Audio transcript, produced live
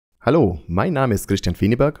Hallo, mein Name ist Christian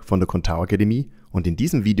Feneberg von der Contao Akademie und in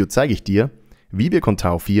diesem Video zeige ich dir, wie wir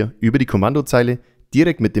Contao 4 über die Kommandozeile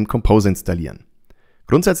direkt mit dem Composer installieren.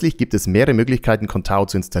 Grundsätzlich gibt es mehrere Möglichkeiten, Contao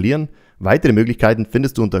zu installieren. Weitere Möglichkeiten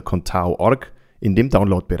findest du unter contao.org in dem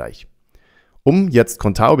Download-Bereich. Um jetzt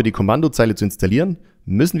Contao über die Kommandozeile zu installieren,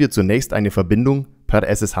 müssen wir zunächst eine Verbindung per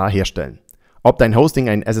SSH herstellen. Ob dein Hosting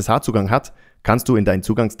einen SSH-Zugang hat, kannst du in deinen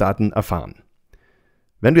Zugangsdaten erfahren.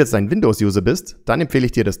 Wenn du jetzt ein Windows-User bist, dann empfehle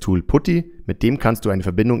ich dir das Tool Putty, mit dem kannst du eine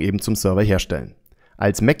Verbindung eben zum Server herstellen.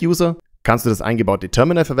 Als Mac-User kannst du das eingebaute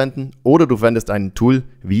Terminal verwenden oder du verwendest ein Tool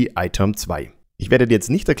wie iTerm2. Ich werde dir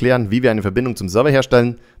jetzt nicht erklären, wie wir eine Verbindung zum Server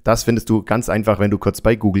herstellen, das findest du ganz einfach, wenn du kurz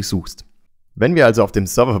bei Google suchst. Wenn wir also auf dem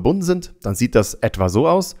Server verbunden sind, dann sieht das etwa so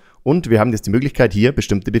aus und wir haben jetzt die Möglichkeit, hier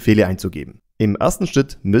bestimmte Befehle einzugeben. Im ersten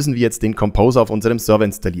Schritt müssen wir jetzt den Composer auf unserem Server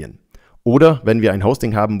installieren. Oder wenn wir ein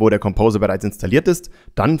Hosting haben, wo der Composer bereits installiert ist,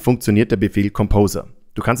 dann funktioniert der Befehl Composer.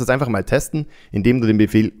 Du kannst das einfach mal testen, indem du den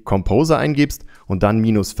Befehl Composer eingibst und dann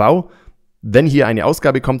 -v. Wenn hier eine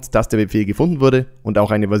Ausgabe kommt, dass der Befehl gefunden wurde und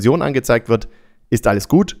auch eine Version angezeigt wird, ist alles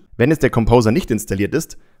gut. Wenn jetzt der Composer nicht installiert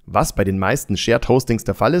ist, was bei den meisten Shared Hostings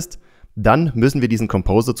der Fall ist, dann müssen wir diesen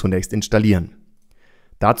Composer zunächst installieren.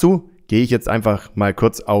 Dazu gehe ich jetzt einfach mal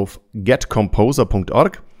kurz auf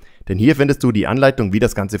getcomposer.org. Denn hier findest du die Anleitung, wie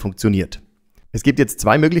das Ganze funktioniert. Es gibt jetzt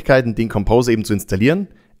zwei Möglichkeiten, den Composer eben zu installieren.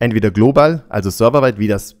 Entweder global, also serverweit, wie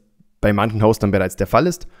das bei manchen Hostern bereits der Fall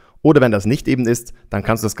ist. Oder wenn das nicht eben ist, dann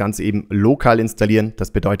kannst du das Ganze eben lokal installieren.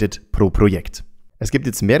 Das bedeutet pro Projekt. Es gibt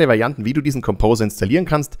jetzt mehrere Varianten, wie du diesen Composer installieren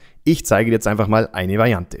kannst. Ich zeige dir jetzt einfach mal eine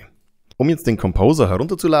Variante. Um jetzt den Composer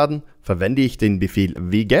herunterzuladen, verwende ich den Befehl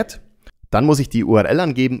wget. Dann muss ich die URL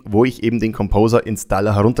angeben, wo ich eben den Composer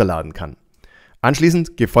Installer herunterladen kann.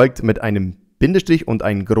 Anschließend gefolgt mit einem Bindestrich und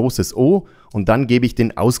ein großes O und dann gebe ich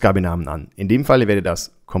den Ausgabenamen an. In dem Fall wäre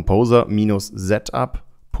das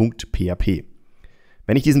composer-setup.php.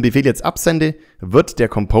 Wenn ich diesen Befehl jetzt absende, wird der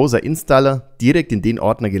Composer-Installer direkt in den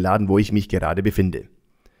Ordner geladen, wo ich mich gerade befinde.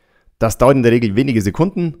 Das dauert in der Regel wenige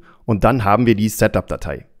Sekunden und dann haben wir die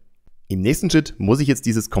Setup-Datei. Im nächsten Schritt muss ich jetzt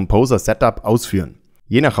dieses Composer-Setup ausführen.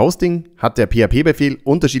 Je nach Hosting hat der PHP-Befehl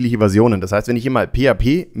unterschiedliche Versionen. Das heißt, wenn ich hier mal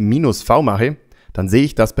php-v mache, dann sehe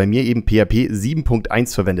ich, dass bei mir eben PHP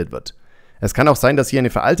 7.1 verwendet wird. Es kann auch sein, dass hier eine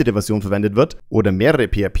veraltete Version verwendet wird oder mehrere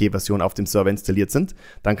PHP-Versionen auf dem Server installiert sind.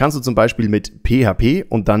 Dann kannst du zum Beispiel mit PHP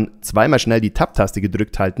und dann zweimal schnell die Tab-Taste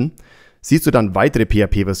gedrückt halten, siehst du dann weitere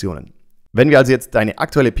PHP-Versionen. Wenn wir also jetzt eine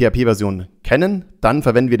aktuelle PHP-Version kennen, dann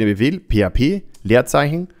verwenden wir den Befehl php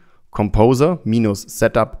Leerzeichen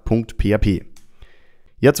composer-setup.php.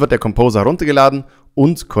 Jetzt wird der Composer heruntergeladen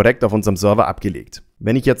und korrekt auf unserem Server abgelegt.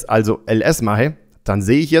 Wenn ich jetzt also ls mache, dann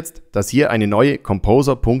sehe ich jetzt, dass hier eine neue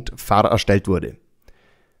composer.phar erstellt wurde.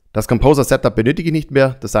 Das Composer-Setup benötige ich nicht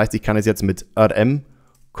mehr, das heißt, ich kann es jetzt mit rm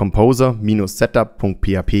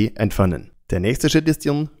composer-setup.php entfernen. Der nächste Schritt ist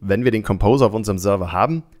dann, wenn wir den Composer auf unserem Server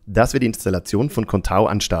haben, dass wir die Installation von Contao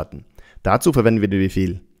anstarten. Dazu verwenden wir den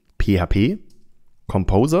Befehl php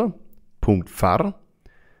composer.phar.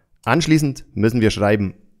 Anschließend müssen wir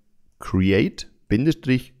schreiben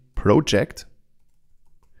create-project.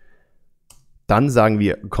 Dann sagen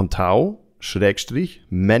wir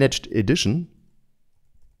Contao-Managed Edition.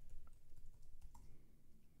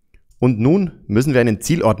 Und nun müssen wir einen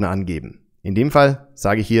Zielordner angeben. In dem Fall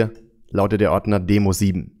sage ich hier, lautet der Ordner Demo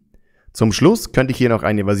 7. Zum Schluss könnte ich hier noch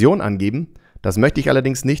eine Version angeben. Das möchte ich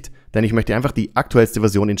allerdings nicht, denn ich möchte einfach die aktuellste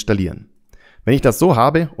Version installieren. Wenn ich das so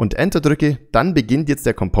habe und Enter drücke, dann beginnt jetzt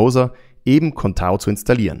der Composer eben Contao zu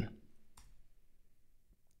installieren.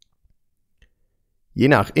 Je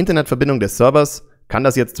nach Internetverbindung des Servers kann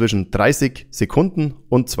das jetzt zwischen 30 Sekunden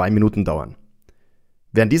und 2 Minuten dauern.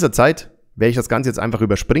 Während dieser Zeit werde ich das Ganze jetzt einfach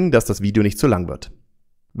überspringen, dass das Video nicht zu lang wird.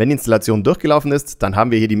 Wenn die Installation durchgelaufen ist, dann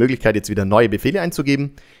haben wir hier die Möglichkeit, jetzt wieder neue Befehle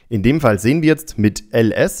einzugeben. In dem Fall sehen wir jetzt mit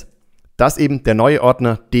ls, dass eben der neue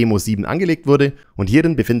Ordner Demo 7 angelegt wurde und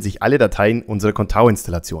hierin befinden sich alle Dateien unserer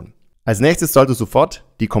Contao-Installation. Als nächstes solltest du sofort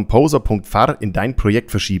die composer.phar in dein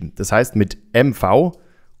Projekt verschieben. Das heißt mit mv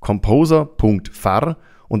composer.phar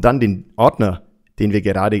und dann den Ordner, den wir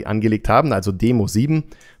gerade angelegt haben, also Demo 7,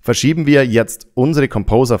 verschieben wir jetzt unsere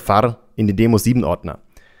Composer.phar in den Demo 7 Ordner.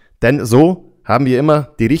 Denn so haben wir immer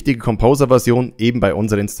die richtige Composer-Version eben bei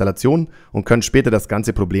unserer Installation und können später das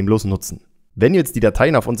Ganze problemlos nutzen. Wenn wir jetzt die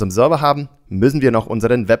Dateien auf unserem Server haben, müssen wir noch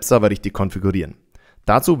unseren Webserver richtig konfigurieren.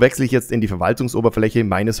 Dazu wechsle ich jetzt in die Verwaltungsoberfläche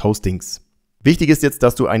meines Hostings. Wichtig ist jetzt,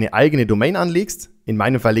 dass du eine eigene Domain anlegst. In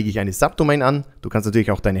meinem Fall lege ich eine Subdomain an. Du kannst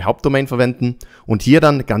natürlich auch deine Hauptdomain verwenden. Und hier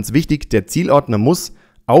dann ganz wichtig, der Zielordner muss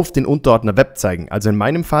auf den Unterordner Web zeigen. Also in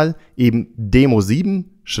meinem Fall eben Demo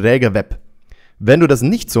 7-Web. Wenn du das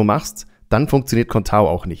nicht so machst, dann funktioniert Contao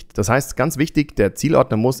auch nicht. Das heißt, ganz wichtig, der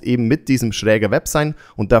Zielordner muss eben mit diesem schräger Web sein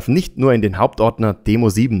und darf nicht nur in den Hauptordner Demo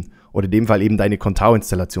 7 oder in dem Fall eben deine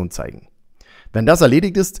Contao-Installation zeigen. Wenn das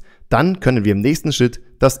erledigt ist, dann können wir im nächsten Schritt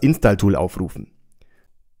das Installtool aufrufen.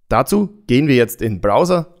 Dazu gehen wir jetzt in den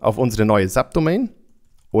Browser auf unsere neue Subdomain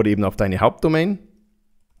oder eben auf deine Hauptdomain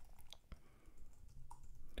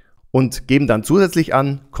und geben dann zusätzlich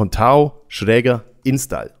an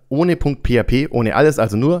Contao-install. Ohne .php, ohne alles,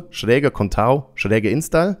 also nur schräger Contao, schräger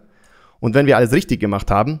install. Und wenn wir alles richtig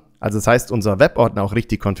gemacht haben, also das heißt unser Webordner auch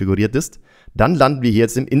richtig konfiguriert ist, dann landen wir hier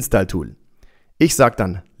jetzt im Installtool. Ich sage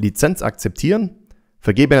dann Lizenz akzeptieren,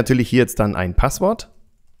 vergebe natürlich hier jetzt dann ein Passwort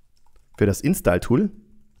für das Installtool.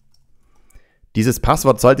 Dieses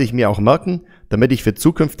Passwort sollte ich mir auch merken, damit ich für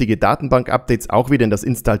zukünftige Datenbank-Updates auch wieder in das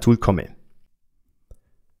Installtool komme.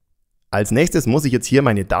 Als nächstes muss ich jetzt hier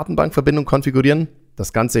meine Datenbankverbindung konfigurieren.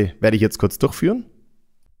 Das Ganze werde ich jetzt kurz durchführen.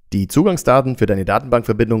 Die Zugangsdaten für deine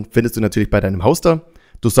Datenbankverbindung findest du natürlich bei deinem Hoster.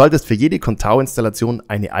 Du solltest für jede Contao-Installation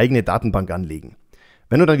eine eigene Datenbank anlegen.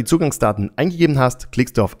 Wenn du dann die Zugangsdaten eingegeben hast,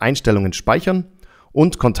 klickst du auf Einstellungen speichern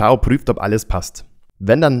und Contao prüft, ob alles passt.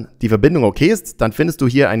 Wenn dann die Verbindung okay ist, dann findest du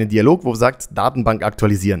hier einen Dialog, wo sagt Datenbank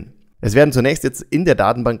aktualisieren. Es werden zunächst jetzt in der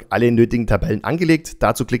Datenbank alle nötigen Tabellen angelegt.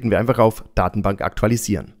 Dazu klicken wir einfach auf Datenbank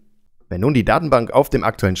aktualisieren. Wenn nun die Datenbank auf dem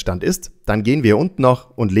aktuellen Stand ist, dann gehen wir unten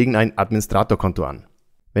noch und legen ein Administratorkonto an.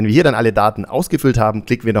 Wenn wir hier dann alle Daten ausgefüllt haben,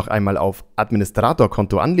 klicken wir noch einmal auf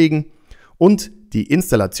Administratorkonto anlegen und die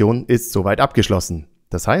Installation ist soweit abgeschlossen.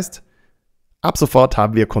 Das heißt, ab sofort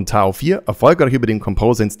haben wir Contao 4 erfolgreich über den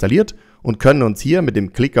Composer installiert und können uns hier mit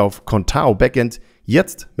dem Klick auf Contao Backend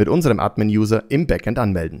jetzt mit unserem Admin-User im Backend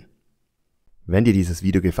anmelden. Wenn dir dieses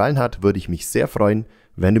Video gefallen hat, würde ich mich sehr freuen,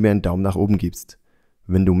 wenn du mir einen Daumen nach oben gibst.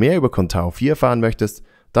 Wenn du mehr über Contao 4 erfahren möchtest,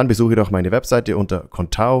 dann besuche doch meine Webseite unter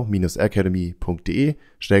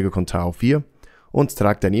contao-academy.de/contao 4 und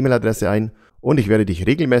trag deine E-Mail-Adresse ein und ich werde dich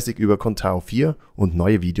regelmäßig über Contao 4 und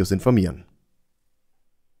neue Videos informieren.